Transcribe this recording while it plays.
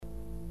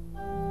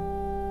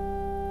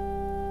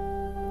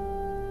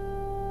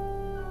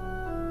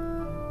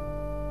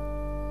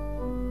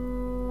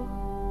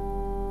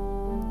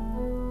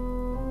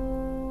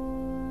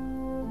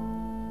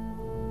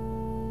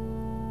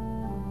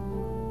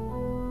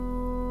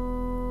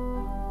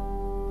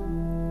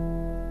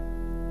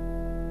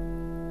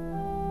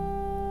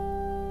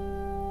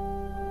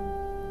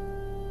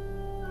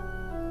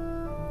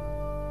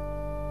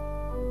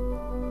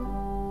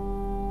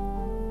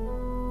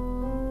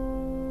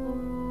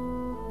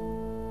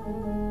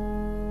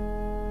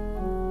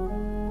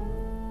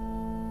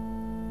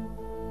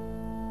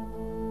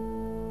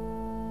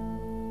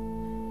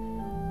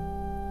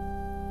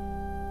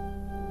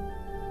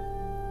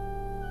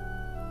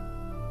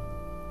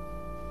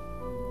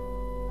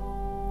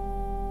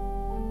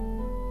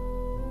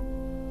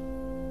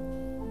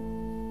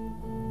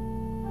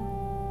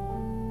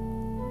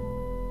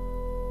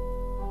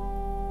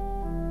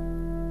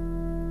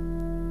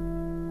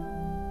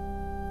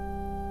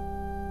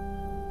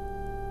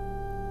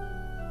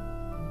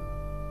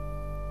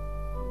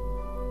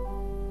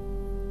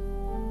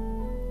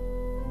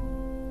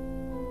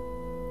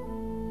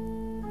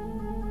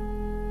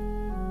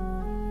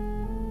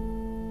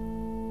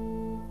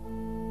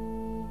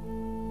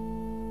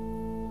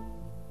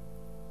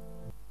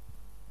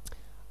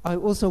I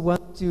also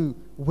want to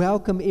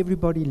welcome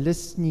everybody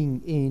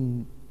listening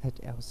in at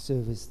our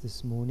service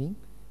this morning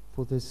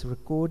for this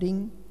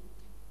recording.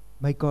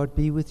 May God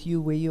be with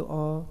you where you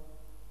are.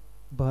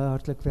 Baie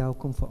hartlik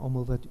welkom vir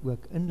almal wat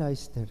ook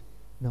inluister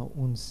na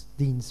ons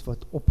diens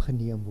wat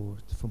opgeneem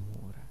word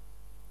vanmôre.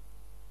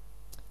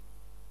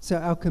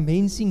 So our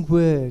commencing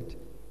word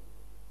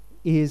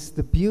is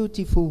the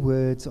beautiful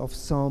words of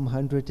Psalm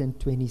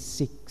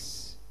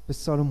 126,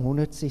 Psalm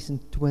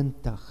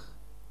 126.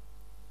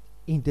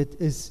 En dit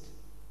is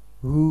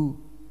hoe,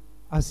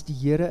 as die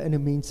Here in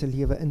 'n mens se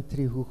lewe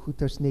intree, hoe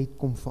goeders net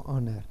kom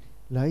verander.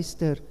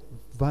 Luister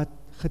wat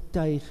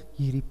getuig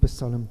hierdie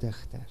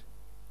psalmdigter.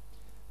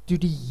 Toe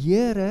die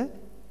Here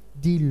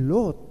die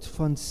lot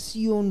van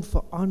Sion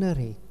verander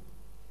het,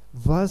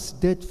 was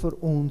dit vir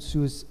ons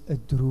soos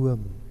 'n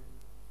droom.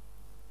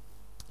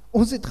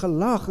 Ons het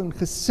gelag en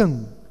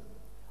gesing.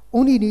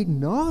 Onder die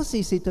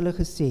nasies het hulle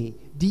gesê,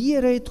 die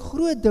Here het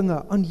groot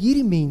dinge aan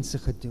hierdie mense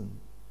gedoen.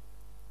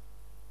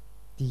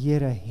 Die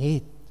Here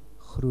het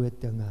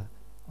groot dinge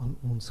aan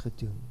ons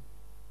gedoen.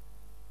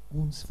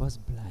 Ons was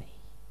bly.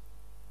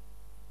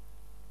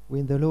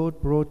 When the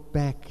Lord brought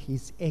back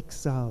his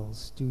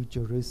exiles to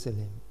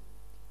Jerusalem,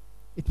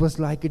 it was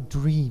like a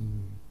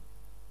dream.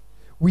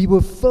 We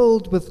were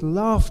filled with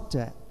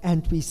laughter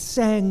and we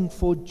sang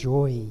for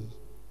joy.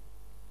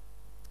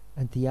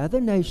 And the other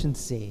nations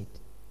said,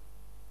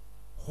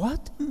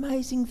 what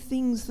amazing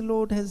things the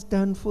Lord has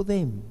done for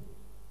them.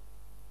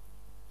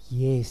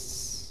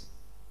 Yes,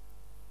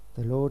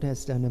 the Lord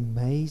has done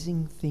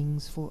amazing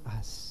things for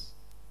us.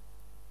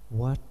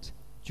 What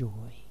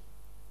joy.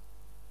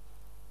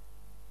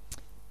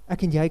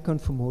 Ek en jy kan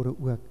vanmôre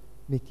ook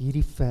met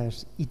hierdie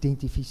vers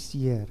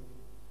identifiseer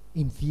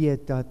en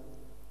weet dat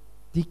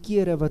die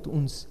kere wat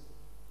ons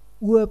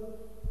oop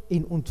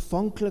en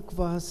ontvanklik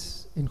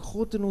was en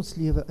God in ons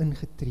lewe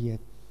ingetree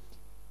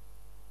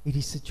het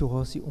die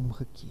situasie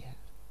omgekeer.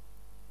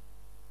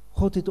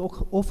 God het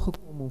ook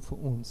opgekom om vir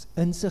ons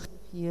insig te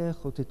gee,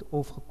 God het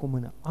opgekom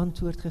en 'n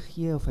antwoord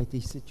gegee of hy het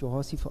die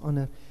situasie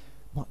verander,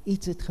 maar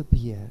iets het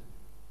gebeur,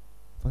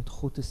 want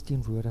God is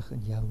teenwoordig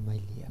in jou en my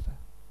lewe.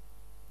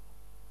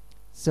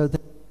 So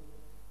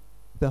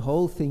the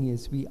whole thing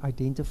is we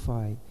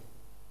identify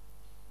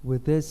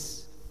with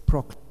this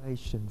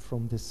proclamation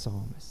from the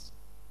psalmist.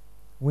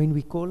 When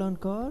we call on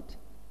God,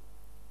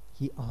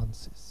 He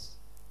answers.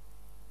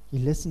 He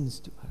listens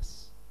to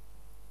us.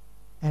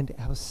 And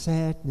our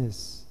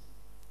sadness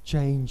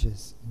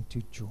changes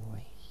into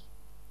joy.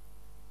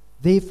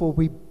 Therefore,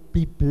 we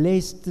be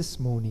blessed this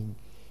morning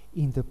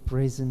in the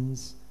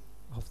presence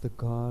of the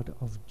God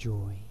of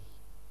joy.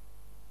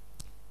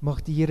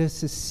 Mag die Here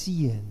se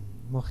seën,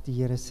 mag die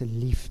Here se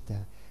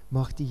liefde,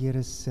 mag die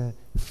Here se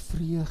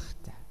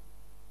vreugde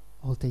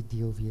altyd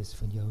deel wees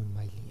van jou en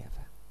my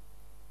lewe.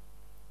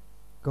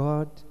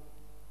 God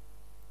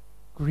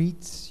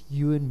greets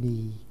you and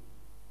me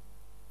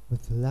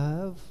with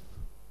love,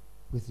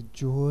 with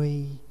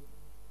joy,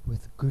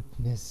 with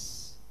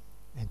goodness,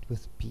 and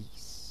with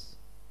peace.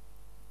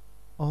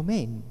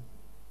 Amen.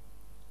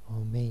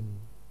 Amen.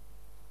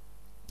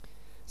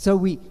 So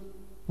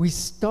we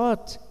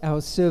start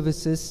our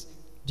services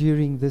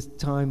during this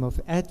time of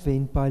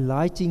Advent by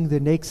lighting the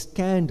next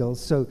candle.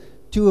 So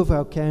 2 of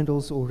our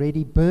candles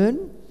already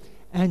burn,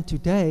 and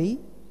today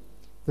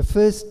the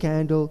first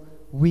candle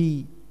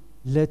we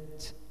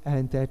lit,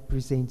 and that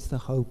presents the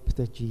hope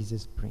that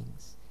Jesus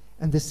brings.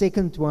 And the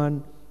second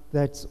one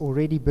that's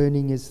already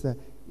burning is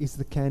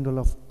the candle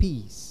of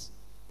peace.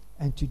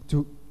 And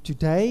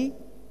today,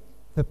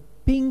 the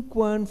pink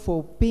one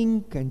for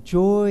pink and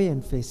joy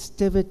and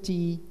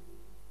festivity,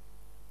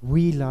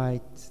 we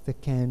light the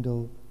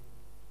candle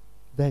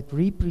that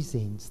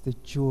represents the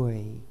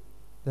joy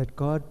that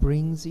God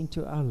brings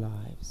into our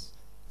lives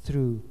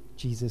through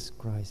Jesus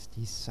Christ,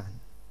 His Son.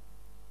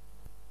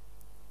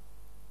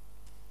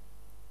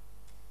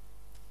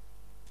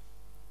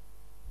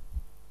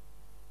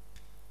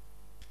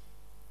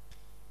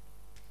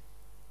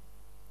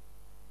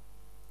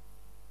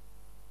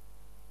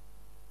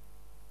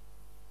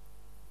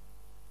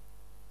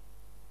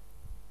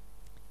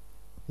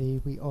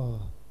 There we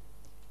are.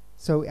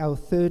 So our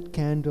third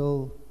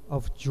candle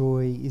of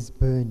joy is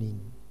burning.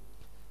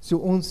 So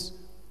ons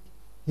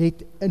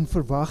het in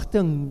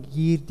verwagting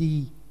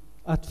hierdie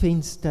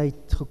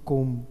adventstyd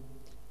gekom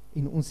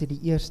en ons het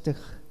die eerste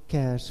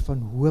kers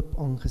van hoop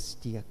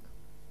aangesteek.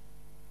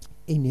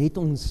 En het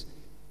ons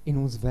in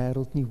ons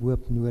wêreld nie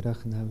hoop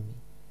nodig nou nie.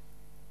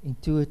 En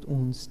toe het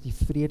ons die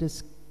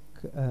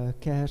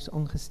vredeskers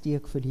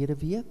aangesteek verlede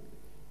week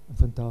en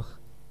vandag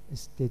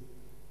is dit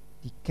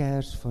die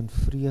kers van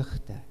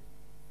vreugde,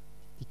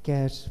 die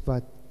kers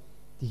wat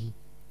die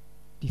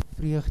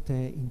vreugde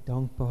en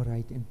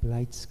dankbaarheid en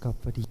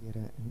blydskap wat die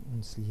Here in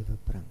ons lewe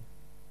bring.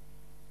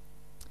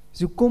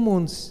 So kom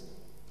ons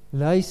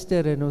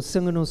luister en ons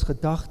sing in ons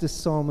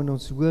gedagtes saam en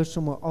ons hoor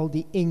sommer al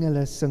die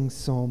engele sing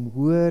saam,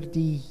 hoor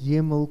die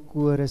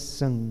hemelkore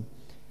sing,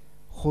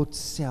 God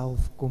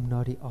self kom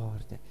na die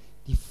aarde,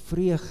 die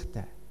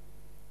vreugde,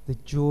 the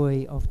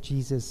joy of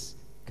Jesus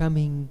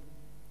coming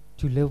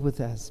to live with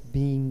us,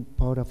 being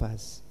part of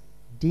us.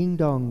 Ding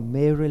dong,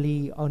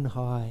 merrily on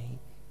high,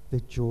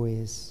 the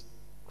joyous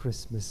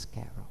Christmas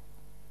carol.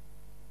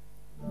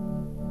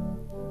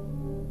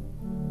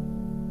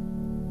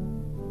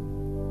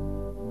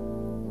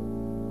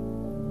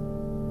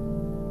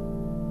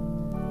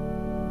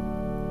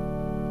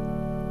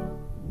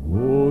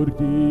 Hoor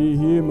die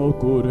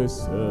hemelkore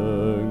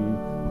sing,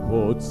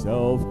 God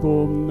self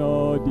kom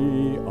na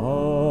die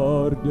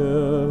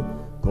aarde,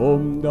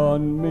 kom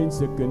dan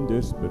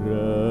mensekinders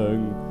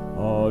bring,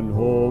 aan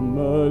hom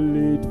 'n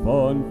lied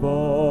van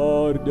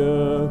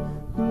waarde.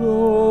 Gloria,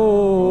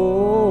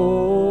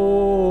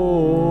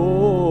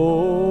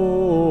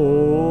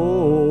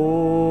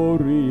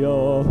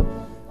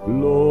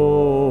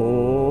 Gloria,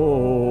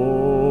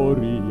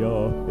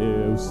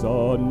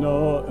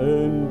 Hosanna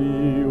in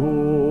die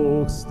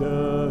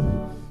hoogste.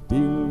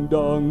 Ding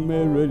dong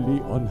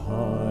merrily on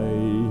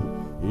high,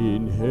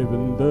 in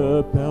heaven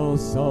the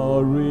bells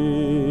are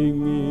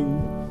ringing.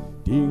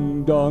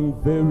 Ding dong,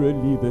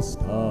 verily the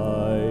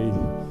sky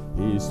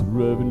is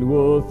riven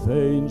with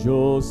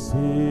angels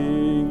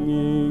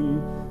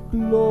singing.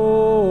 Gloria,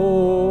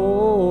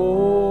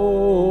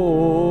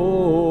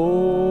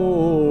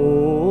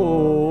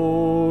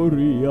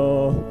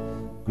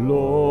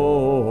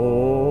 Gloria,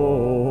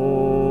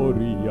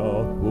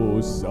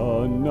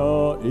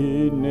 Hosanna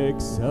in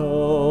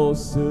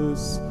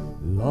excelsis.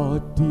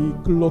 Laat die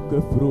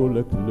klokke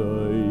vrolik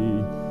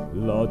lui,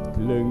 laat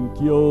klink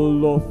jou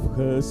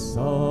lofgesange,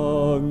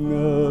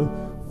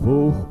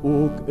 voeg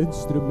ook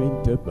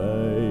instrumente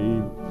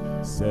by,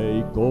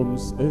 sy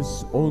koms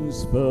is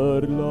ons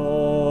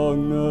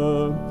verlange.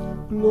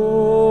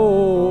 Gloria,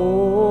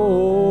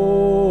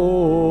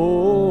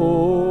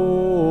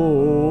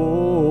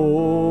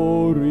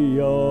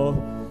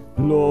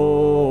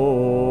 Gloria,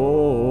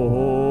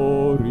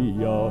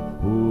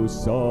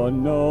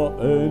 Hosanna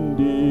in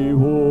die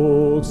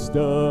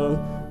hoogste.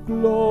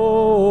 Gloria,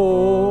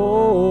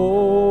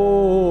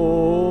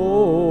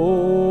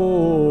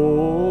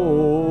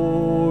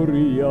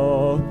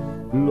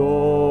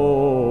 Gloria,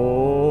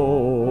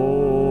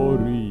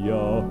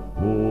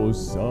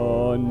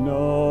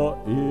 Hosanna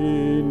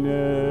in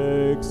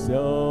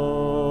excelsis.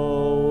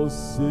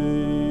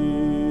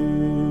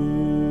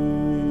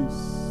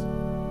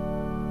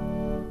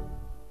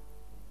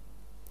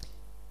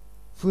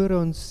 Voor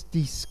ons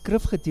die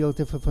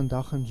skrifgedeelte vir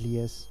vandag gaan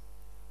lees,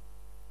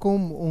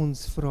 kom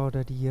ons vra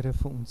dat die Here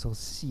vir ons sal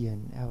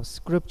seën. Our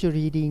scripture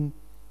reading,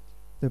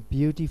 the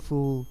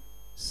beautiful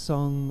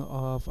song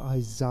of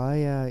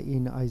Isaiah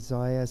in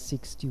Isaiah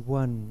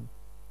 61.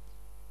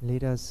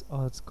 Let us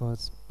ask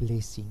God's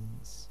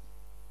blessings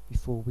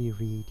before we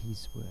read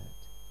His word.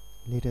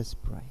 Let us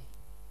pray.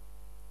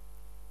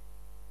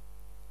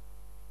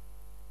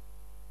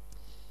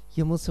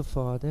 Hemelse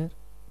Vader,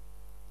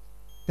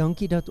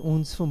 dankie dat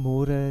ons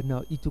vanmôre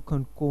na U toe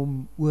kan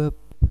kom, oop,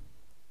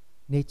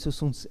 net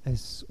soos ons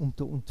is, om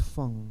te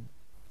ontvang.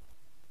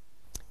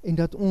 En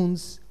dat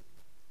ons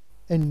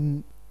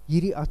in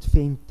hierdie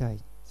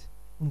adventtyd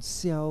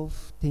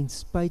onsself ten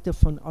spyte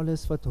van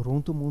alles wat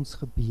rondom ons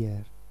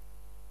gebeur,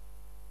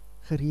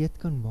 gereed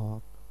kan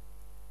maak,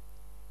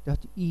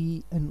 dat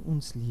U in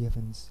ons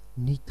lewens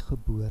nuut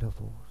gebore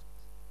word.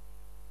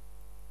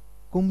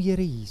 Kom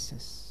Here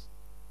Jesus,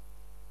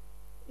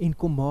 en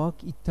kom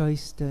maak U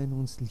tuiste in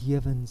ons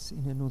lewens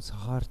en in ons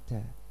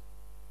harte,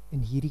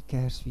 in hierdie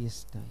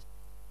Kersfeestyd.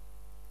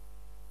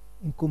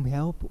 En kom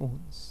help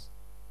ons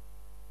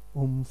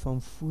om van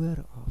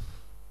vooraf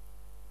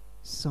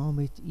saam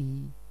met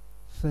U,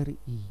 vir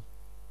U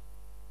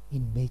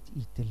en met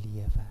U te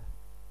lewe.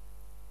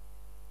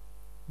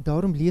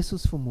 Daarom lees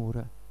ons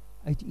vanmôre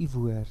uit U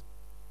woord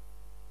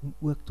om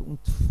ook te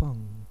ontvang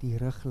die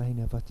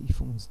riglyne wat U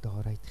vir ons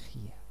daaruit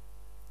gee.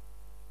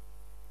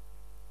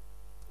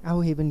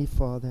 Our Heavenly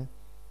Father,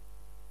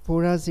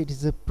 for us it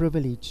is a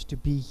privilege to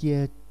be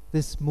here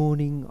this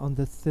morning on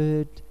the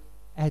third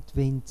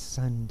Advent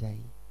Sunday,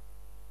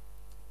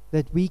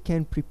 that we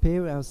can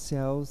prepare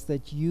ourselves,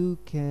 that You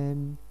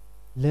can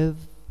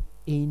live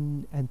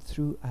in and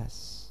through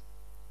us,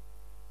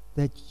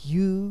 that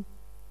You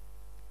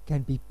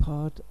can be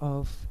part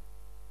of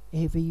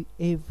every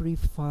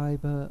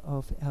fiber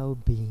of our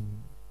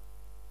being,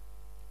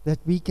 that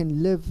we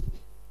can live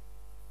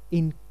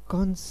in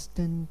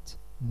constant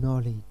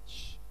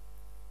knowledge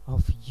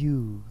of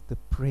You, the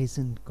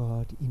present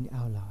God in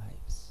our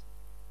lives.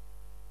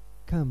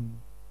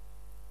 Come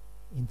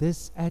in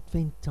this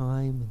Advent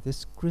time, in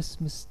this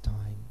Christmas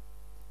time,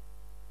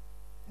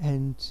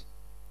 and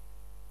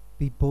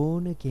be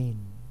born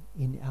again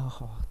in our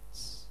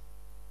hearts,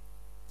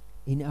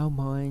 in our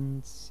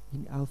minds,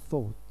 in our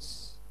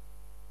thoughts.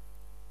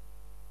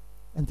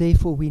 And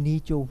therefore we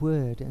need Your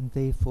word, and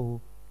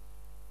therefore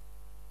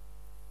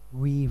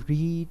we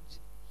read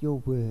Your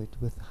word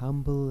with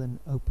humble and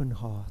open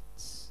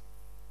hearts,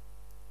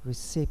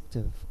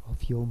 receptive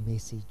of Your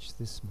message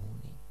this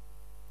morning.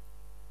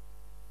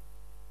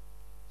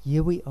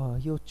 Here we are,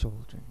 Your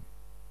children.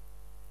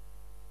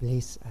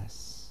 Bless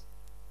us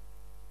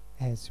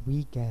as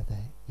we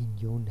gather in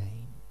Your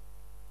name.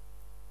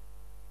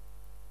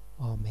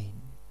 Amen.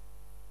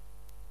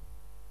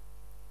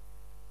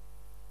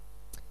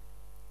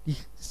 Die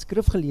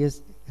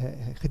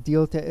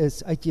skrifgedeelte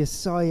is uit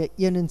Jesaja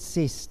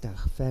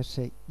 61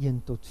 verse 1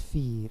 tot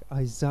 4.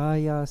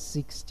 Isaiah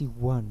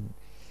 61.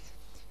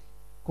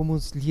 Kom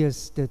ons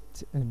lees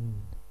dit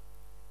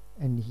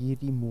in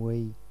hierdie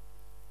mooi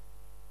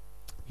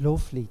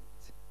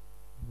loflied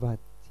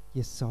wat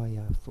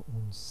Jesaja vir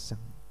ons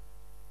sing.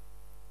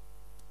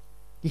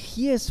 Die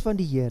Gees van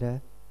die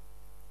Here,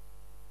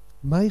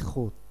 my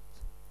God,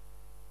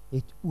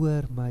 het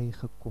oor my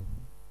gekom.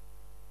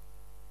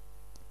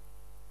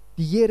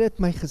 Die Here het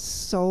my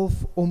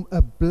gesalf om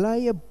 'n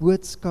blye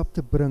boodskap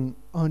te bring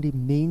aan die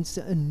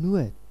mense in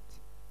nood.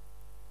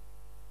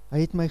 Hy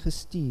het my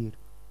gestuur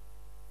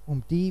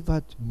om die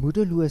wat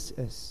moedeloos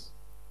is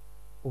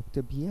op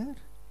te beheer,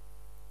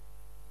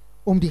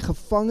 om die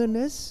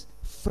gevangenes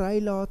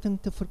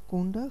vrylating te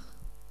verkondig,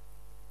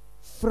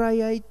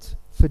 vryheid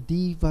vir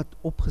die wat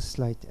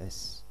opgesluit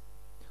is,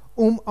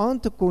 om aan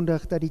te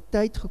kondig dat die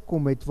tyd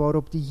gekom het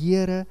waarop die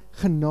Here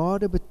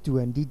genade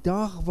betoon, die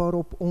dag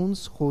waarop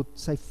ons God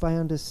sy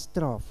vyande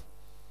straf,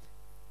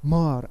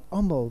 maar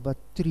almal wat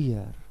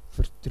treur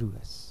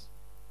vertroos.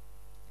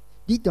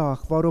 Die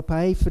dag waarop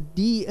hy vir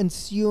die in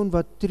Sion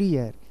wat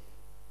treur,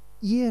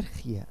 eer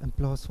gee in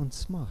plaas van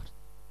smart,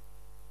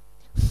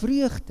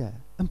 vreugde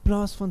in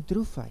plaas van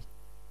droefheid,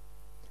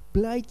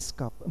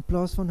 blydskap in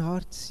plaas van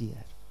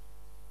hartseer.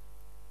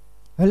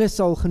 Hulle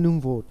sal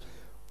genoem word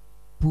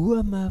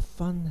bome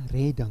van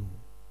redding.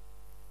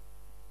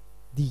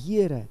 Die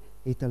Here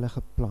het hulle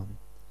geplant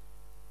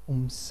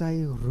om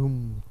sy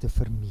roem te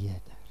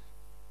vermeerder.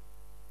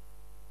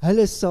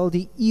 Hulle sal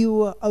die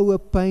eeueoue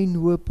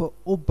pynhope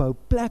opbou,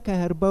 plekke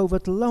herbou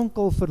wat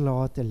lankal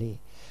verlate lê.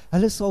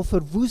 Hulle sal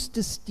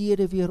verwoeste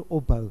stede weer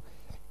opbou,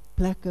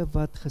 plekke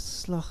wat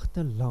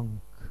geslagte lank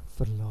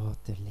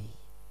verlate lê.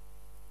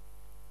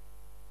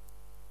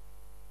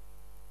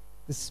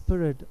 The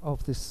Spirit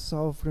of the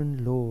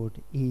Sovereign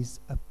Lord is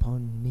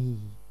upon me.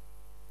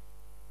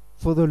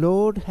 For the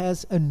Lord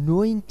has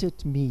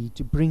anointed me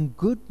to bring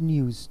good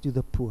news to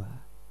the poor.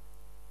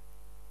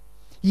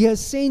 He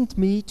has sent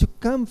me to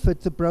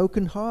comfort the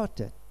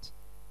brokenhearted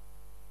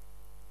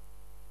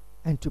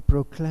and to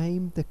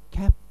proclaim the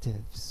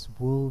captives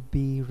will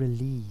be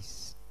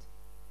released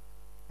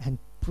and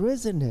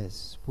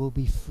prisoners will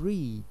be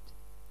freed.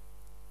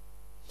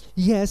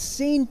 He has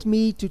sent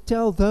me to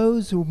tell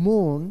those who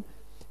mourn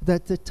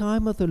that the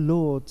time of the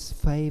Lord's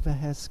favor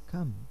has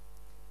come,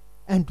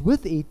 and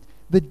with it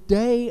the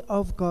day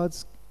of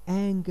God's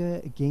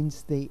anger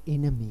against their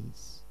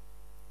enemies.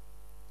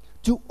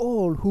 To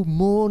all who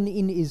mourn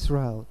in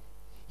Israel,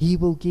 he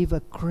will give a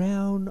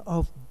crown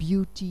of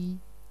beauty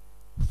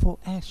for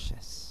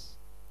ashes,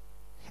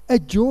 a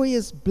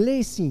joyous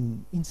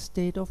blessing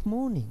instead of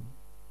mourning,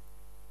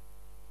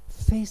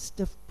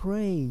 festive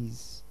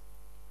praise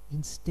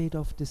instead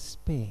of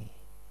despair.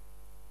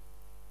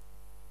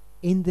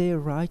 In their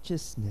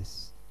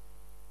righteousness,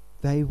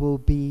 they will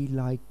be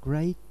like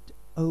great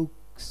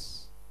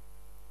oaks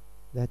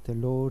that the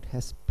Lord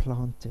has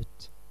planted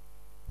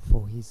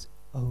for his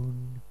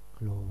own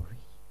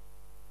glory.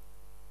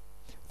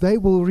 They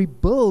will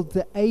rebuild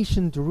the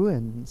ancient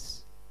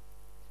ruins,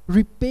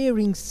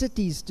 repairing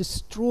cities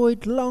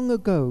destroyed long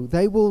ago.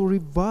 They will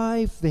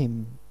revive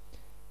them,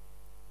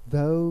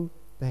 though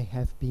they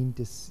have been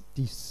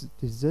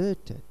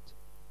deserted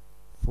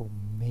for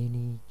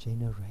many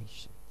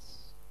generations.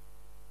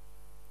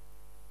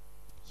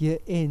 Here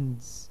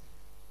ends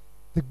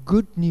the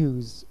good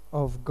news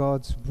of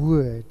God's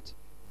word,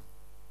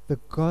 the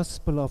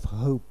gospel of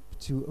hope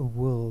to a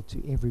world,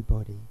 to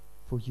everybody,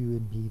 for you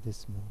and me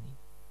this morning.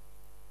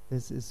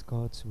 This is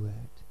God's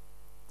word.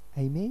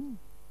 Amen.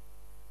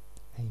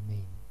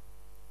 Amen.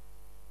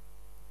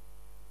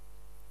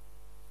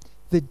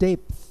 The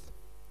depth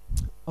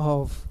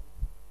of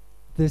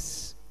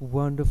this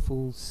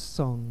wonderful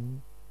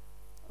song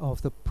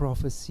of the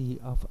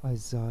prophecy of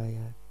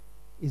Isaiah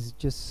is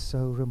just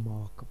so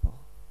remarkable.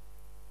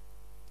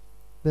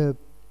 The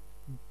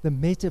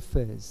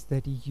metaphors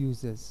that he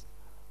uses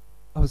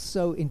are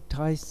so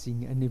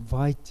enticing and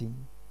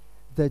inviting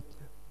that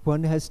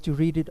one has to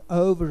read it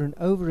over and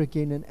over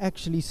again, and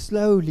actually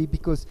slowly,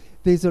 because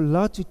there's a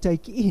lot to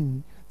take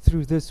in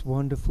through this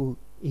wonderful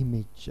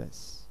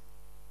images.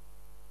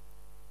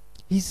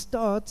 He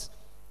starts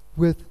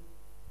with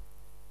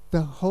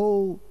the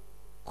whole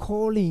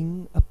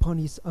calling upon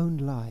his own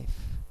life.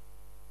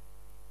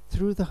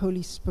 Through the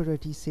Holy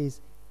Spirit, he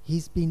says,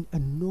 he's been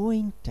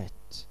anointed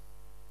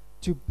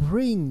to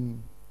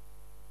bring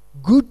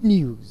good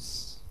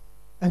news.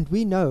 And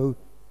we know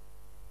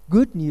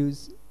good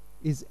news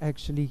is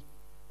actually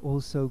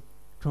also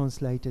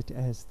translated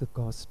as the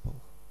gospel.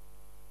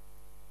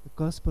 The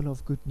gospel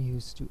of good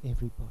news to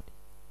everybody.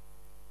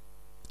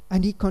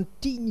 And he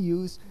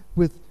continues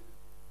with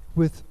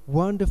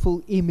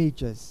wonderful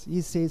images.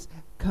 He says,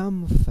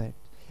 comfort,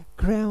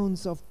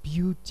 crowns of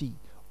beauty,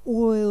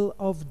 oil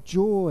of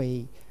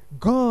joy,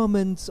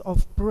 garments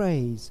of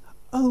praise,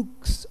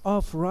 oaks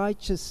of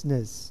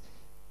righteousness,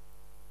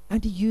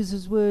 And he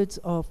uses words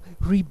of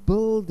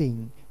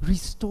rebuilding,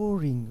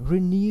 restoring,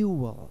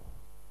 renewal.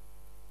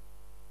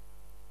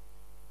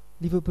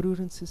 Liewe broer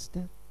en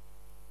suster,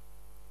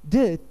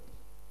 dit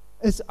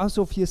is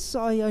asof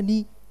Jesaja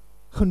nie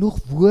genoeg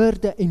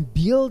woorde en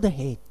beelde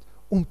het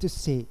om te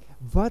sê,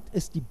 wat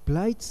is die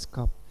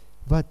blydskap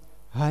wat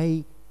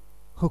hy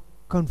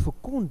kan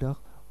verkondig,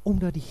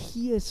 omdat die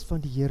Gees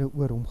van die Here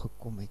oor hom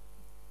gekom het.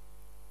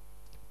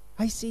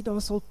 Hy sê,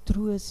 daar sal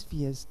troos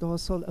wees, daar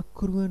sal 'n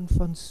kroon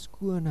van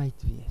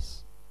skoonheid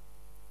wees,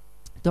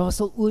 daar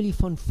sal olie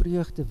van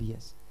vreugde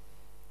wees,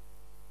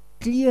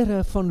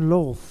 klere van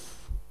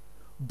lof,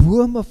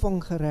 bome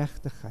van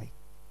geregtigheid,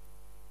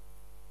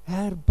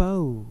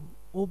 herbou,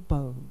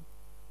 opbou,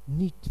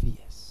 nuut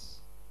wees.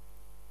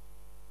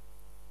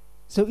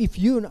 So if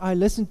you and I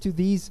listen to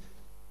these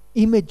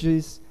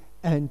images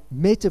and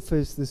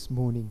metaphors this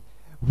morning,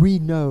 we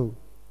know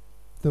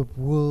the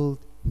world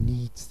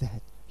needs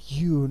that.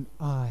 You and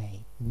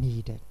I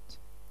need it.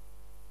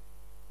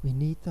 We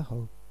need the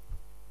hope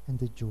and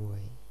the joy.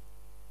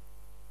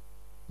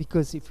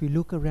 Because if we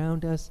look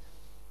around us,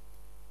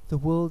 the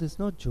world is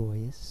not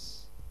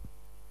joyous.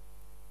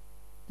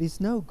 There's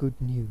no good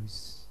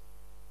news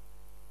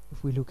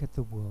if we look at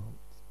the world.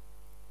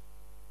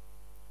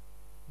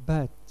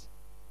 But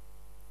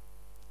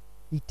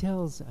he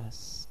tells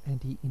us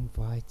and he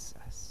invites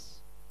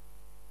us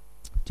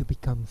to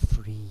become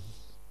free.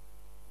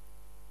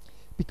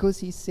 Because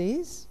he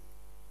says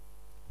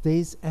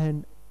there's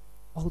an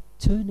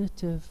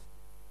alternative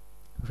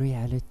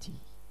reality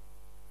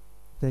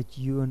that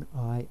you and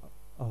I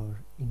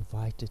are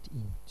invited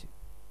into.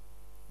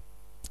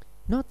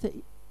 Not the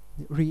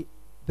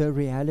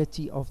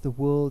reality of the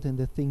world and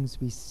the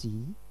things we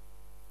see,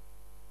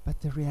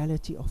 but the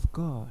reality of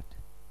God.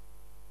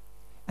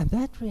 And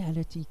that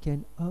reality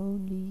can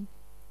only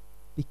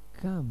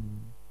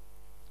become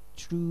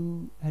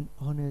true and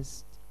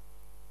honest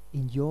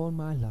in your and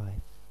my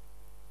life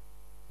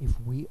if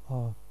we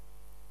are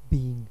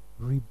being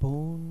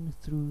reborn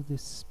through the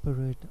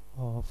Spirit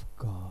of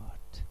God.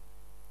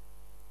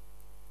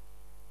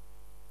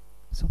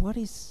 So what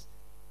is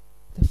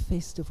the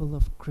festival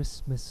of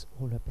Christmas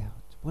all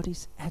about? What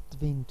is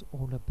Advent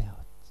all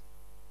about?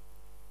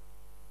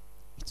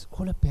 It's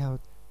all about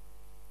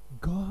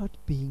God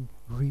being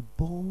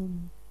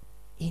reborn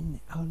in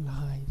our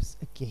lives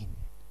again.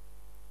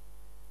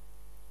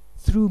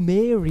 Through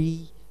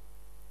Mary,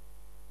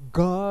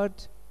 God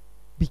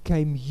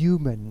became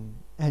human,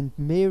 and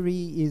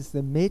Mary is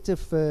the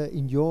metaphor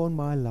in your and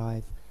my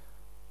life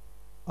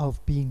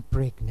of being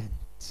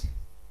pregnant.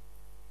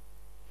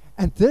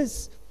 And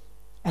this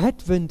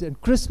Advent and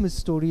Christmas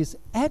story is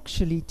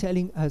actually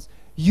telling us,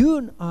 you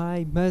and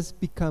I must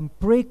become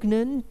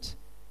pregnant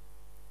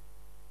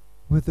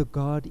with the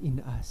God in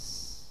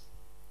us.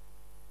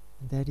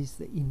 And that is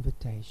the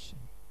invitation.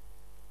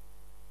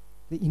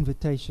 The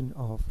invitation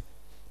of,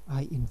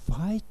 I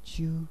invite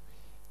you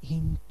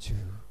into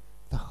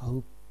the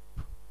hope.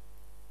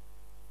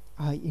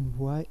 I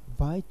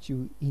invite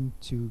you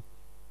into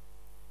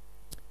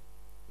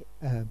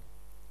a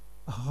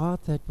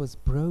heart that was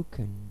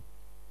broken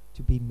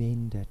to be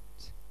mended.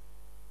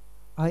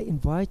 I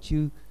invite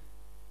you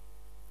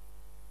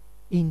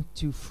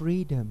into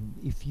freedom.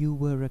 If you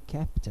were a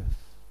captive,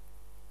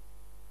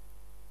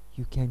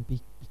 you can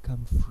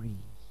become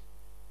free.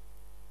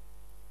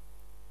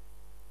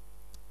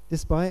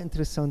 Dis baie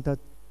interessant dat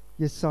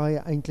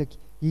Jesaja eintlik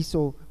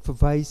hierso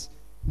verwys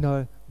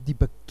na die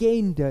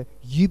bekende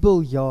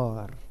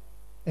jubeljaar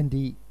in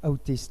die Ou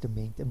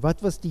Testament. En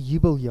wat was die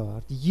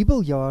jubeljaar? Die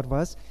jubeljaar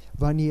was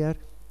wanneer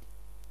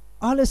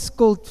alle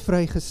skuld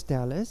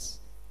vrygestel is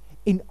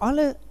en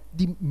alle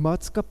die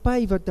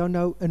maatskappy wat dan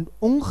nou in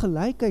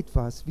ongelykheid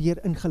was,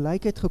 weer in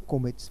gelykheid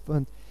gekom het,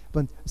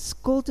 want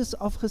skuld is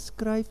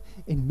afgeskryf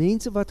en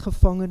mense wat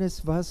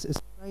gevangenes was, is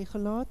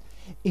vrygelaat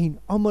en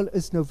almal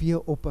is nou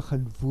weer op 'n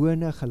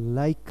gewone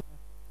gelyke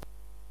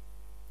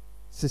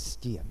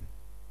systeem.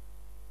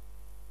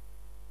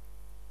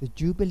 The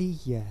Jubilee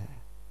year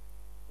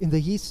in the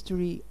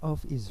history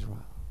of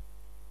Israel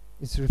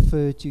is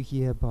referred to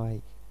here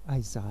by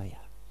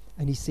Isaiah.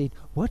 And he said,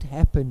 what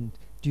happened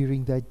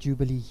during that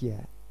Jubilee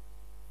year?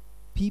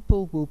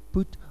 People will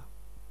put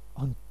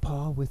on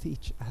par with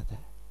each other.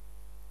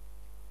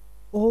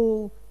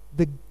 All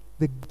the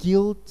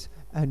guilt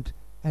and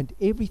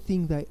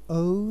everything they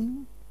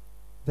own,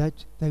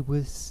 that they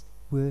were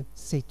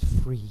set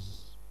free.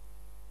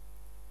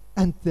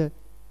 And the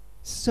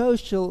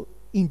social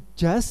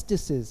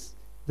injustices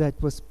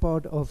that was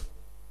part of,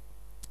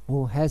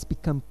 or has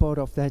become part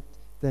of that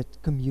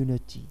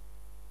community,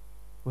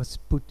 was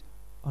put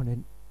on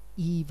an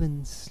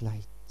even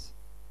slate.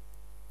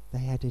 They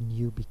had a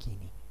new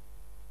beginning.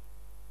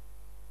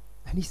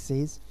 And he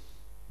says,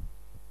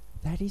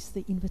 that is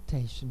the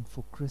invitation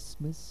for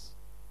Christmas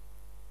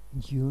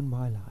in you and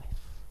my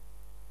life.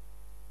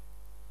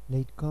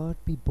 Let God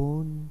be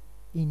born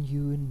in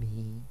you and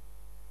me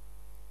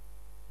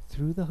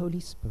through the Holy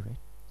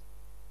Spirit,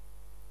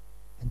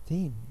 and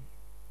then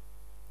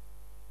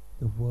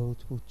the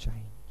world will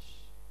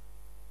change.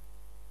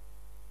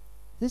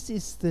 This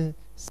is the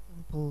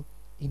simple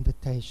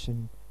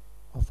invitation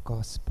of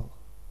gospel.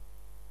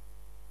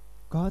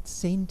 God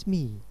sent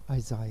me,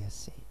 Isaiah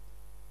said.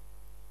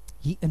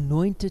 He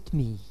anointed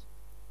me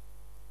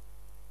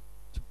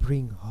to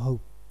bring hope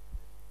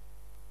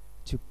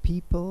to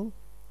people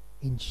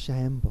in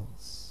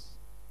shambles.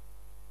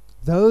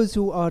 Those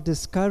who are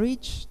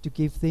discouraged, to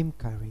give them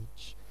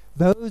courage.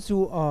 Those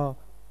who are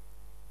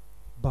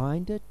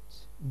binded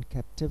in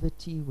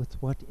captivity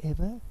with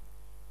whatever,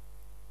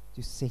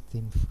 to set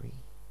them free.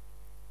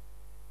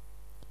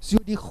 So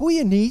die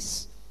goeie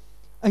nuus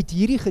uit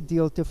hierdie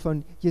gedeelte van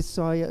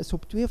Jesaja is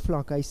op twee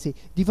vlakke. Hy sê,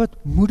 die wat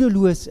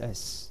moedeloos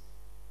is,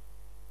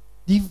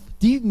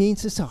 die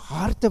mense se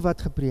harte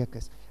wat gebreek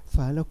is,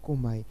 vir hulle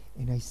kom hy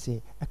en hy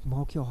sê, ek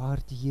maak jou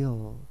hart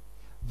heel,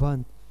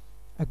 want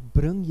ek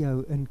bring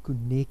jou in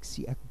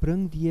konneksie, ek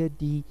bring weer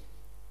die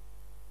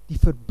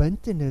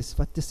verbintenis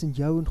wat tussen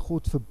jou en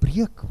God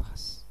verbreek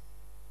was.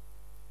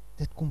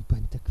 Dit kom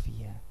bind ek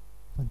weer,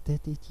 want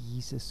dit het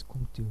Jesus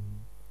kom doen,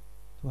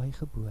 toe hy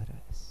gebore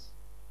is.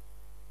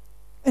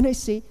 En hy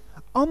sê,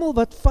 almal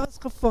wat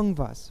vasgevang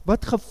was,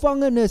 wat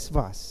gevangenes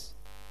was,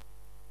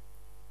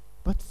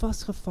 wat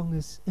vasgevang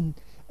is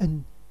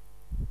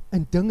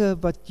in dinge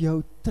wat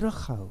jou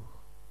terughou.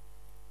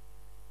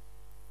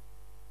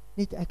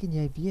 Net ek en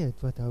jy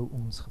weet wat hou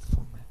ons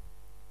gevange.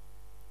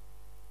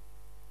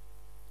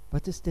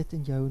 Wat is dit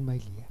in jou en my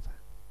lewe?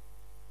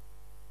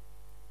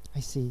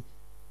 Hy sê,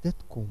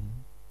 dit kom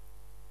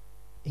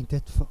en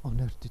dit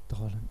verander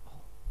totaal en al.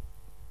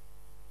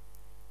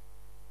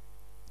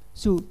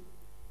 So,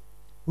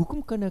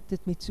 hoekom kan ek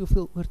dit met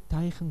soveel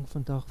oortuiging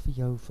vandag vir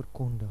jou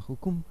verkondig?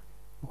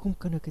 Hoekom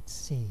kan ek dit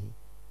sê?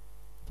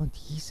 Want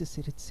Jesus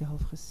het dit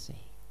self gesê.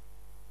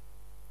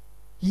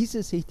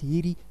 Jesus het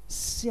hierdie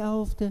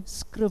selfde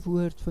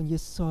skrifwoord van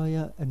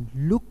Jesaja in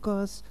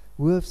Lukas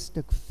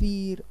hoofstuk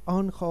 4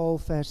 aangehaal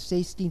vers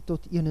 16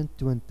 tot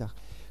 21.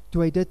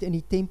 Toe hy dit in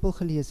die tempel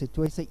gelees het,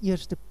 toe hy sy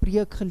eerste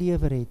preek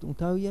gelewer het,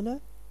 onthou julle?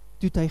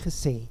 Toe het hy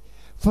gesê,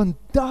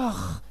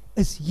 vandag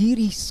is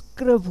hierdie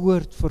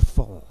skrifwoord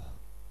vervul.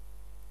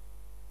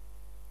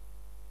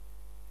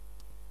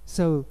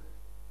 So,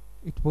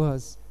 it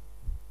was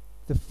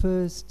the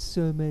first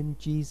sermon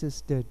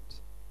Jesus did.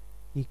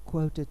 He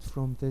quoted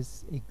from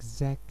this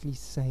exactly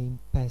same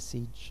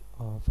passage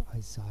of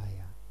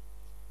Isaiah.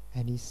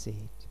 And he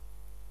said,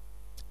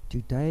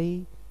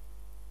 today,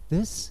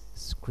 this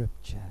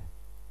scripture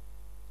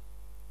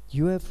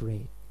you have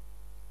read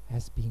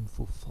has been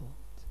fulfilled.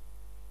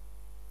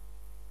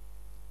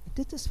 En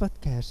dit is wat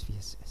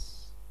Kersfees is.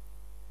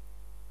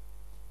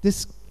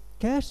 Dis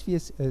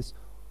Kersfees is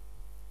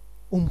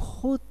om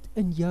God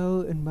in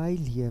jou en my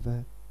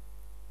lewe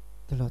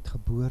te laat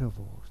gebore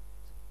word.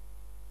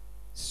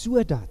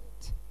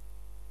 Sodat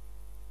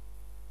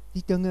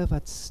die dinge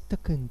wat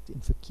stikkend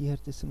en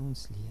verkeerd is in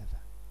ons lewe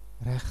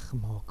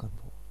reggemaak kan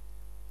word.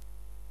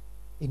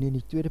 En in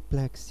die tweede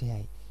plek sê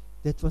hy,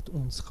 dit wat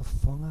ons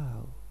gevange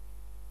hou,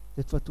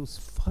 dit wat ons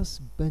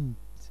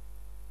vasbind,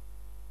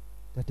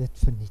 dat dit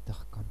vernietig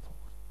kan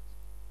word.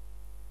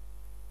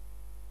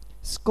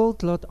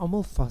 Skuld laat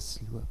almal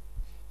vasloop.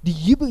 Die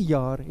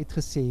jubeljaar het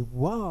gesê,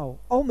 wow,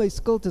 al my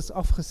skuld is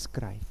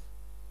afgeskryf.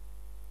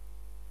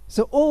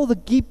 So all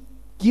the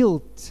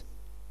guilt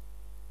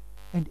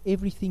and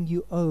everything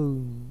you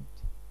owned,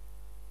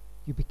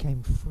 you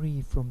became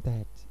free from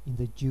that in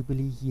the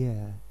Jubilee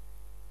year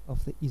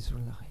of the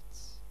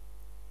Israelites.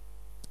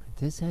 And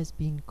this has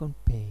been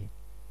compared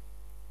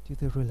to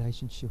the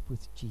relationship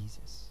with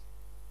Jesus.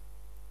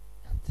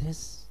 And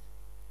this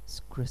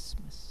is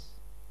Christmas.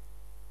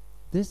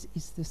 This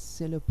is the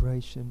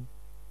celebration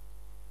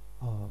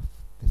of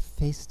the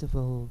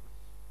festival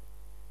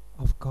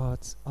of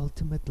God's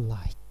ultimate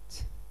light.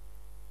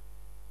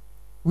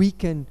 We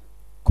can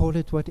call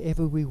it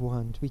whatever we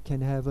want. We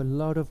can have a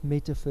lot of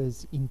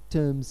metaphors in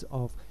terms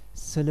of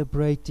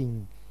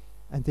celebrating,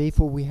 and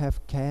therefore we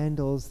have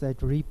candles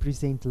that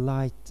represent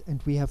light,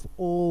 and we have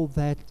all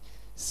that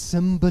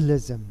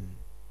symbolism.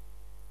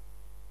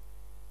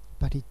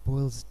 But it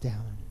boils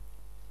down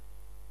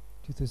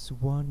to this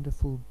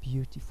wonderful,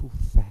 beautiful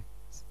fact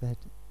that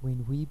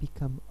when we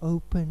become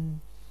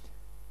open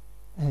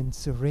and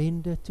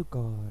surrender to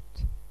God,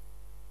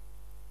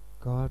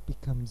 God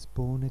becomes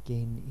born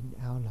again in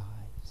our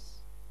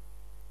lives.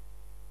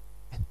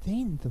 And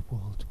then the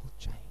world will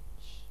change.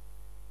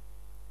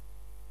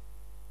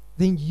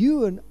 Then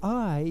you and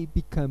I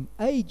become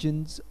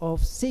agents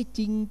of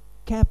setting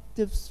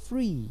captives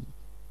free.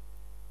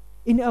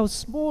 In our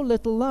small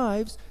little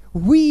lives,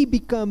 we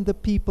become the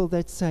people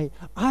that say,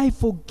 I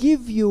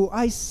forgive you,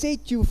 I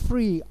set you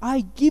free,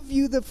 I give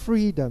you the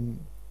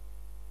freedom.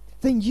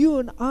 Then you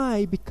and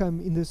I become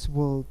in this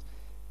world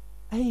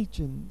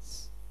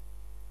agents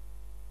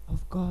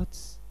of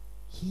God's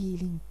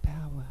healing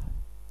power.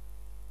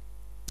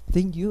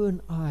 Then you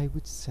and I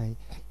would say,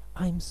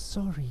 I'm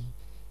sorry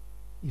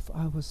if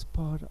I was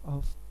part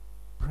of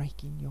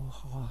breaking your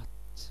heart.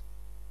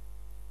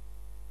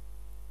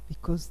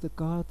 Because the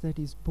God that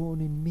is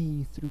born in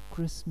me through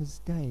Christmas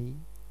Day,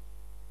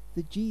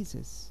 the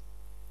Jesus,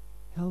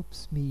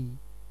 helps me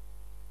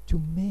to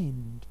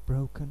mend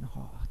broken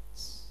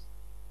hearts.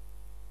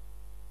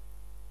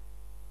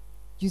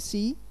 You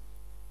see,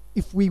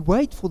 if we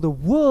wait for the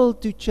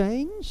world to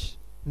change,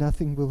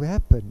 nothing will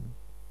happen.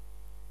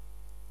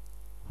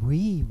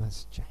 We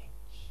must change.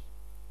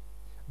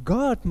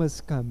 God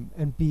must come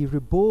and be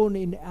reborn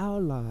in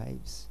our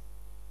lives.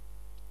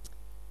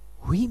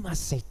 We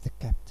must set the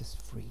captives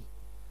free.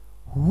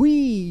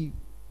 We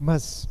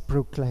must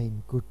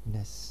proclaim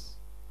goodness.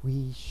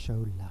 We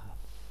show love.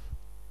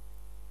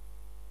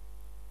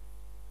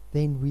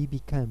 Then we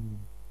become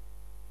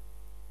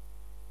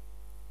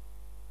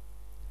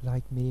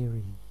like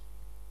Mary.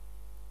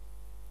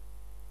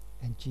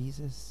 And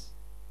Jesus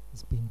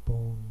has been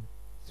born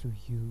through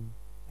you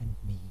and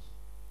me.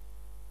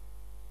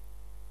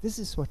 This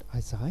is what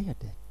Isaiah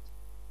did.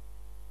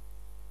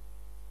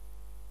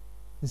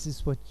 This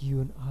is what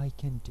you and I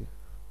can do.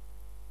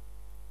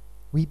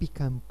 We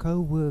become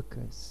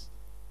co-workers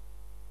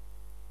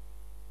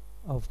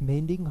of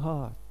mending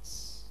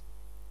hearts,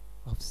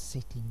 of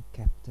setting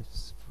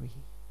captives free.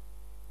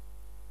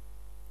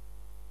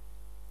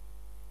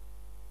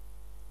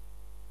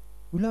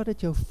 Hoe laat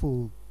dit jou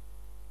voel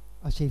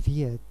as jy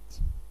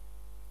weet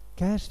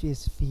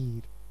Kersfees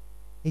vier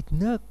het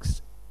niks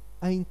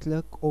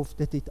eintlik, of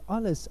dit het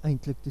alles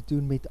eintlik te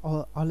doen met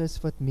alles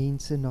wat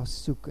mense na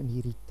soek in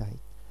hierdie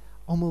tyd.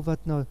 Almal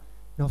wat na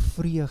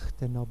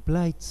vreugde, na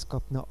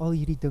blydskap, na al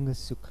hierdie dinge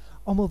soek.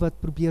 Almal wat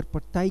probeer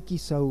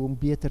partytjies hou om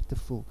beter te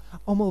voel.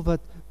 Almal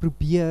wat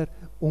probeer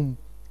om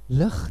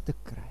lig te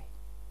kry.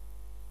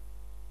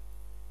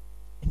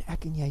 En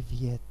ek en jy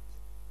weet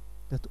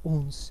dat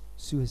ons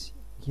soos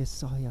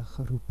Jesaja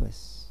geroep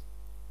is.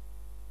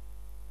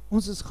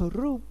 Ons is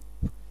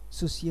geroep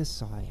soos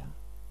Jesaja.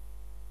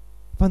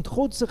 Want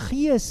God se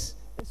gees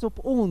is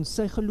op ons,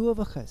 sy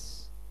gelowiges.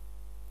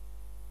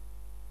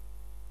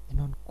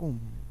 En dan kom,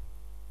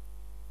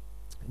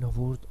 en dan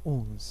word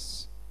ons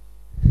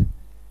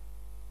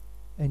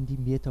in die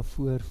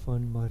metafoor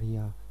van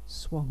Maria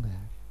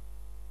swanger.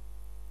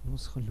 En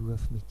ons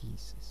geloof met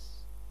Jesus.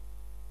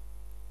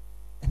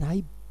 En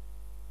hy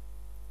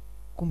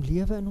kom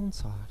lewe in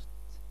ons hart.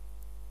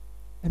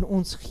 En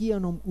ons gee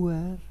aan hom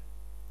oor.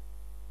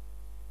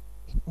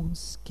 En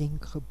ons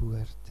skenk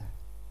geboorte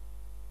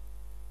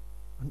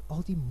aan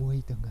al die mooi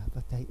dinge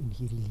wat hy in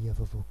hierdie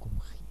lewe wil kom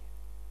gee.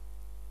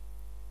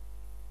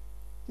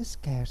 Dis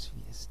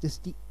Kersfees, dis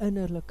die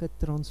innerlike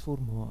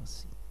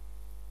transformasie.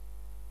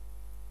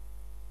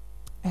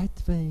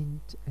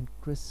 Advent and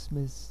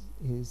Christmas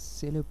is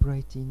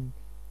celebrating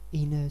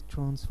inner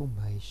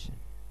transformation.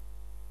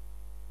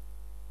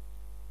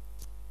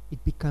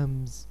 It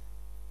becomes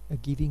a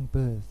giving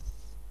birth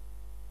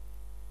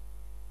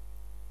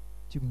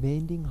to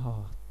mending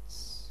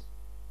hearts,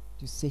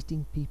 to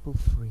setting people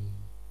free,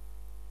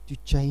 to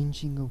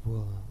changing a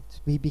world.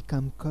 We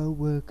become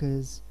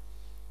co-workers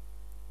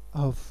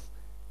of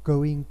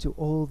going to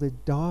all the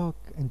dark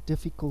and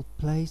difficult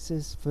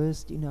places,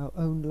 first in our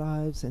own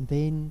lives and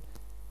then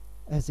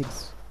as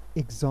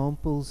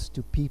examples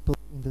to people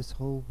in this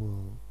whole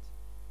world,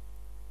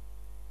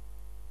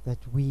 that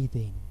we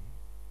then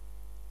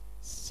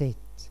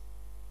set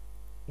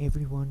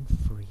everyone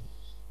free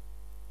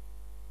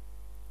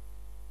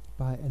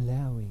by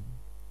allowing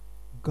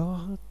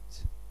God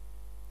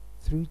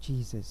through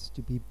Jesus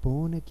to be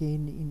born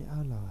again in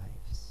our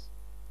lives,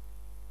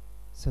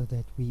 so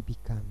that we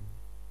become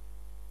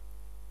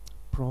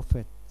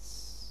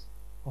prophets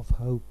of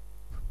hope,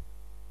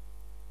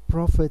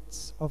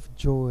 prophets of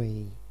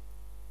joy,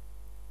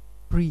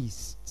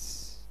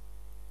 priests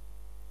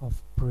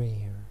of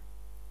prayer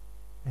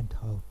and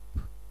hope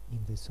in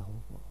this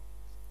whole world.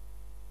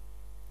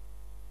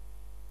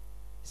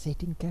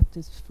 Setting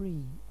captives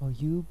free. Are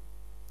you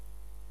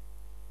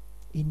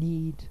in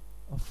need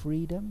of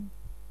freedom?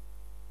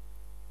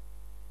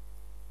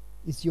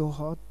 Is your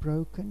heart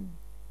broken?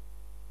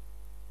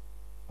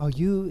 Are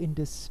you in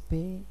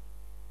despair?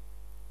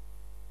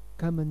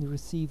 Come and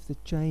receive the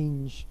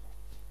change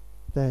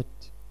that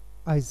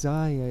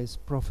Isaiah is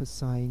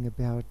prophesying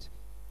about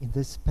in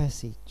this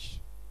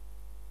passage.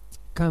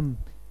 Come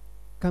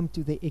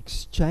to the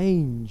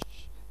exchange,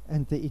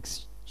 and the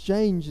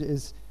exchange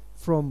is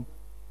from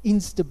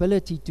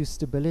instability to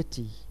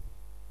stability,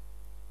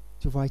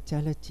 to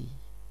vitality,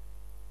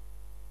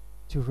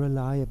 to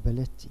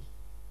reliability.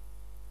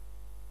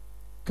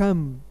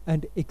 Come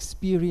and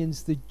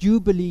experience the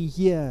jubilee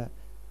here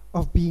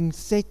of being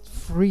set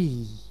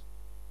free.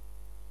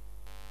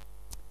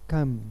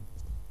 Come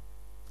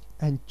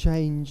and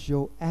change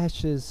your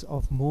ashes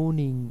of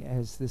mourning,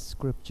 as the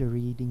scripture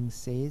reading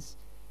says,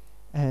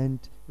 and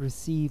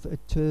receive a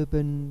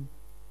turban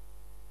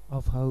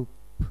of hope.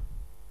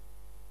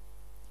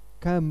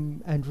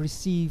 Come and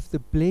receive the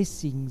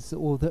blessings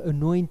or the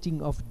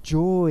anointing of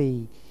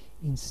joy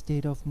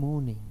instead of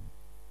mourning.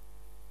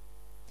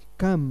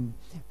 Come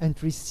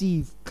and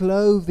receive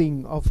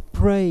clothing of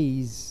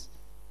praise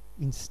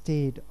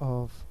instead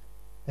of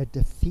a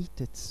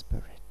defeated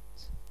spirit.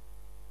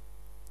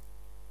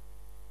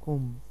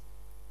 Kom,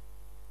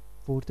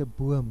 word 'n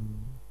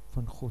boom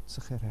van God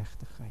se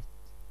geregtigheid.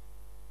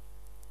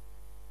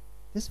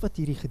 Dis wat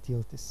hierdie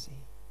gedeelte sê.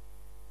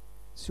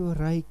 So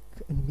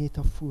ryk in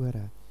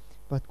metafore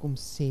wat kom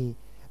sê,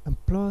 in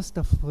plaas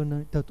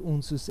daarvan dat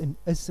ons soos in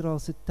Israel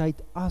se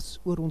tyd as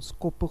oor ons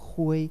koppe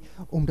gooi,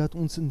 omdat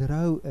ons in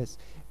rou is,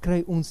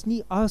 kry ons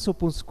nie as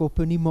op ons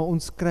koppe nie, maar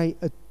ons kry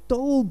 'n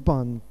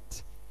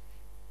tulband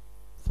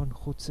van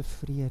God se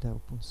vrede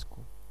op ons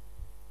kop.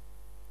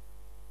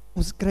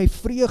 Ons kry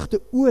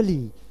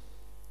vreugdeolie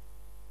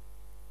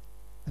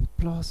in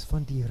plaas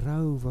van die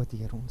rou wat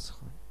deur ons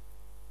gaan.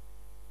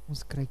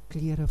 Ons kry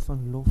klere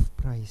van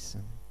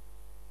lofprysing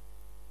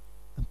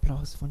in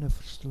plaas van 'n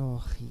verslae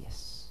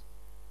gees.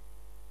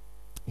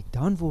 En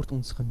dan word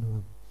ons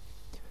genoem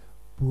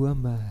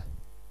bome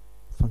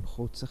van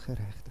God se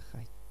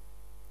geregtigheid,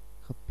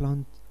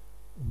 geplant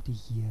om die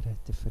Here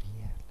te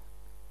verheerlik.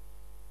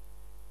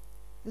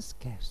 Dis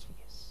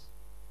Kersfees.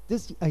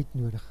 Dis die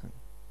uitnodiging.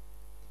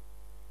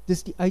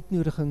 Dis die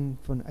uitnodiging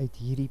vanuit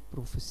hierdie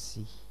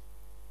profesie,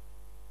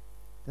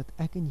 dat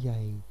ek en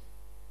jy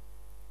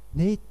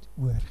net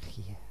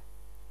oorgee,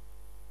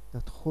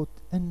 dat God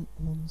in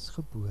ons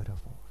gebore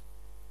word,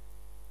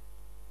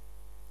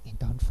 en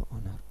dan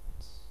verander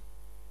ons.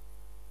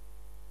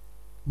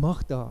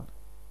 Mag daar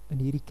in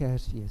hierdie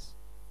Kersfees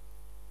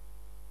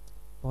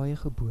baie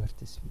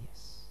geboortes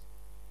wees.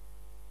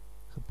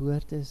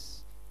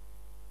 Geboortes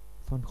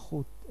van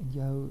God in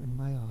jou en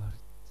my hart.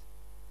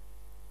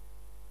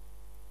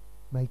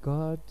 May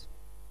God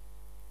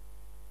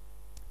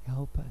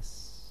help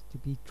us to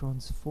be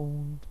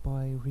transformed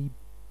by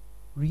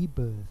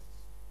rebirth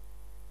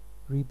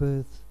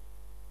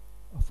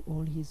of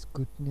all His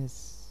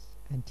goodness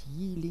and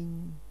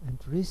healing and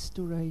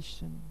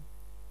restoration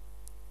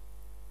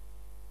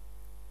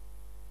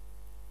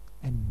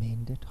and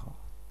mended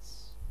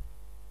hearts.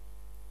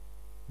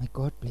 May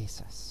God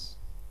bless us.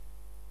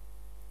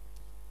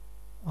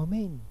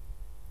 Amen.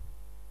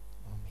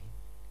 Amen.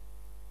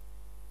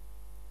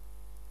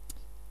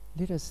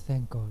 Let us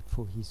thank God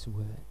for His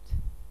word.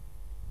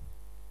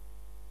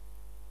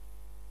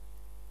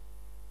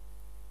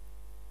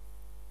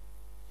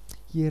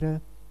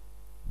 Here,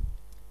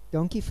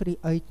 dankie vir die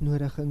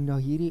uitnodiging na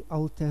hierdie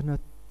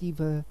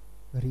alternatiewe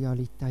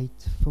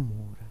realiteit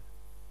vanmôre.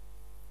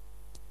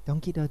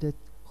 Dankie dat dit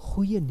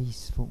goeie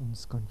nuus vir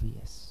ons kan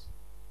wees.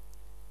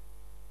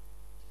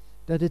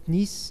 Dat dit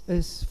nuus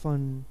is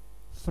van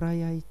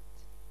vryheid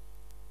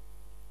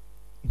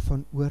en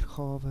van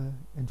oorgawe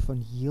en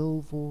van heel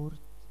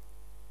word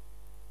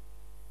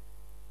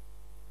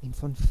en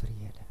van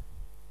vrede.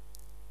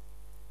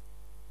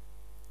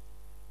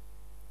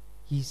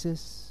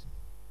 Jesus,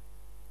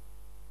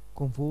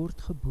 kom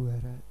word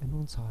gebore in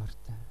ons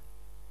harte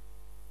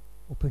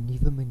op 'n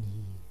nuwe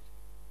manier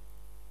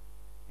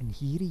in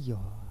hierdie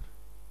jaar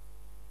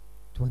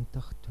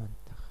 2020.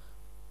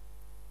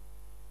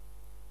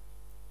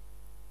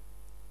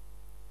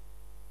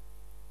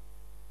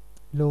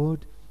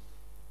 Lord,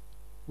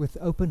 with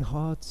open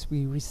hearts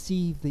we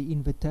receive the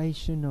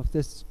invitation of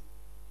this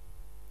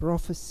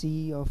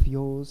prophecy of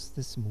yours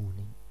this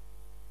morning.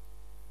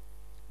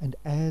 And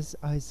as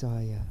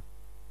Isaiah,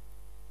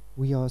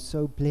 we are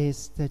so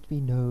blessed that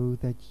we know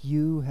that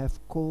you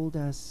have called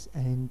us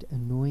and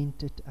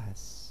anointed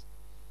us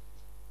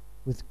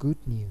with good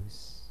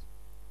news.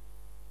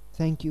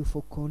 Thank you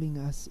for calling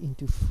us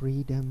into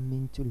freedom,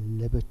 into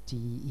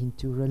liberty,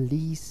 into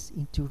release,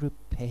 into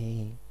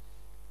repair.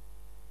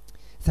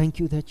 Thank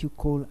you that you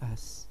call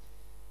us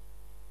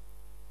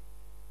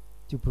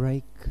to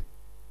break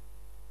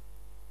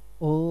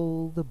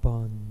all the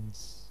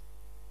bonds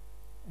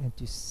and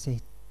to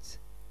set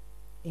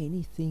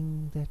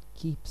anything that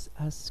keeps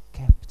us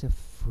captive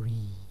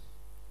free.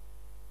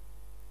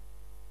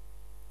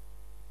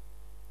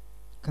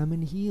 Come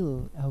and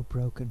heal our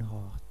broken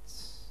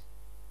hearts.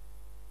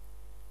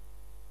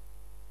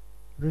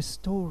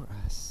 Restore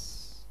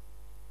us.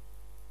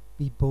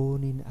 Be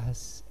born in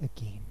us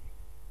again.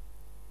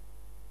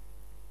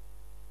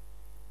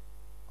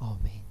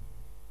 Amen.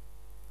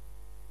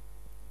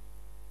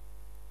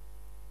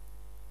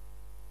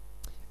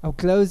 Our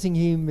closing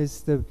hymn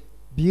is the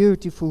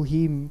beautiful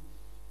hymn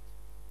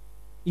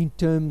in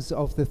terms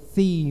of the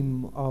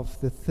theme of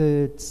the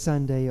third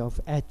Sunday of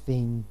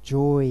Advent,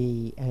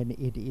 joy, and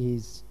it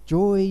is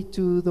joy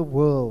to the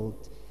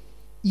world.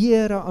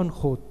 Ere aan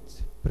God,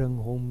 bring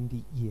hom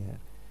die eer.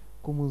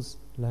 Kom ons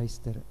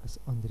luister as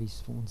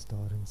Andries vir ons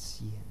daarin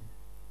seën.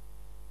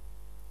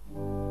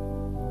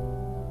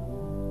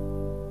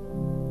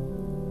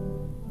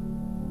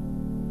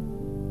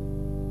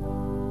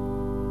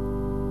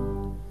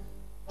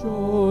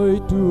 Joy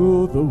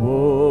to the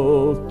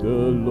world,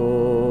 the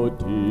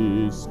Lord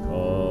is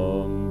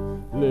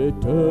come.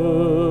 Let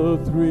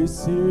earth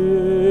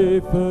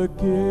receive a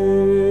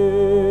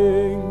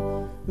King.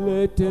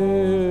 Let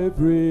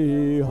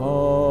every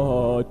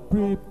heart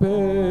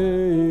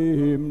prepare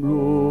him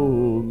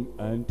room,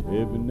 and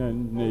heaven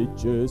and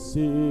nature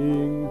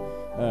sing,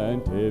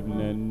 and heaven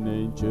and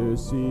nature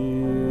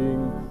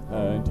sing,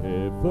 and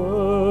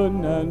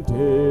heaven and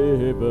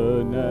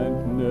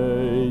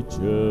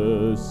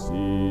nature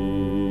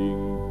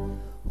sing.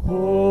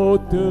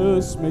 God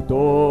is met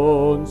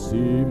ons,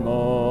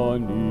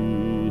 Immanuel,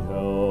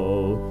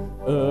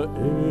 'n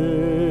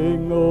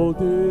engel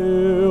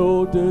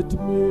deel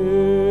dit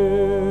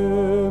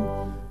mee.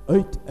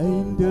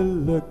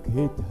 Uiteindelik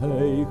het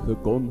hy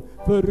gekom,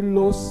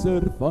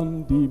 verlosser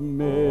van die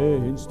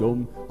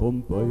mensdom.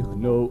 Kom buig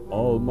nou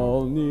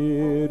almal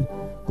neer,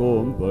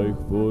 kom buig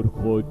voor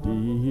God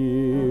die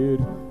Heer.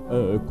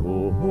 'n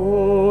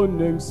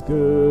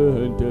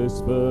Koningskind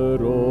is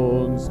vir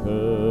ons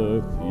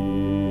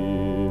gegee.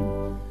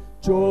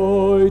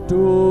 Joy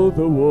to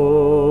the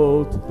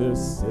world, the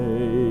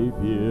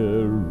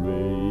Savior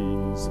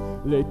reigns.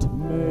 Let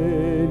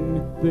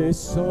men their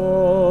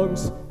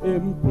songs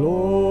employ,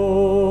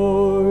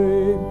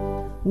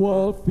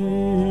 while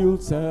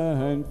fields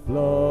and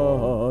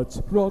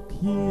floods, rock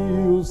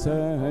hills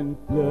and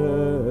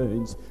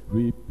plains,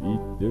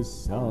 repeat the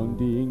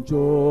sounding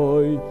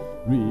joy,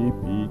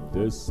 repeat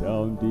the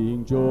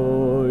sounding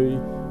joy,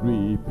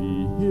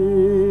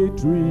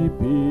 repeat,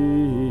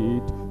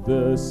 repeat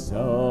the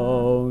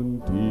sounding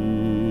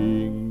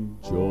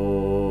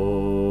joy.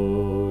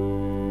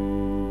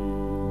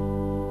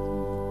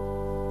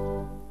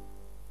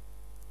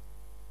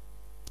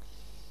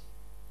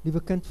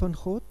 Liewe kind van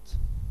God,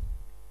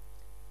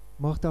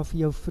 mag daar vir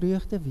jou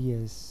vreugde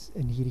wees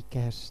in hierdie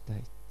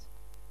Kerstyd,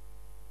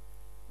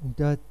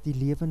 omdat die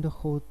lewende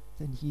God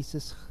in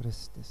Jesus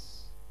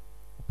Christus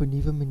op 'n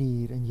nuwe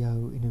manier in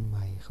jou en in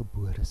my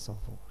gebore sal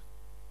word.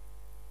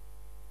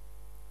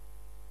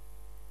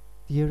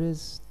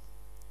 Dearest,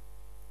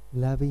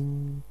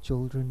 loving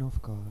children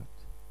of God,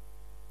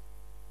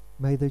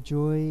 may the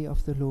joy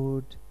of the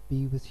Lord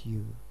be with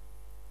you.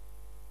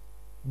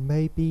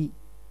 May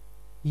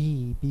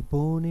He be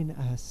born in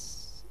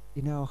us,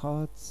 in our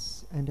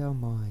hearts and our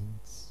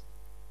minds,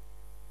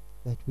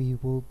 that we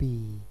will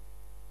be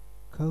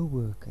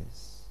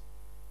co-workers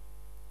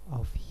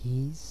of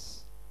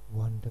His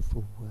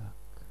wonderful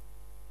work.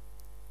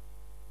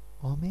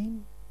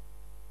 Amen.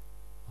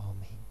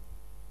 Amen.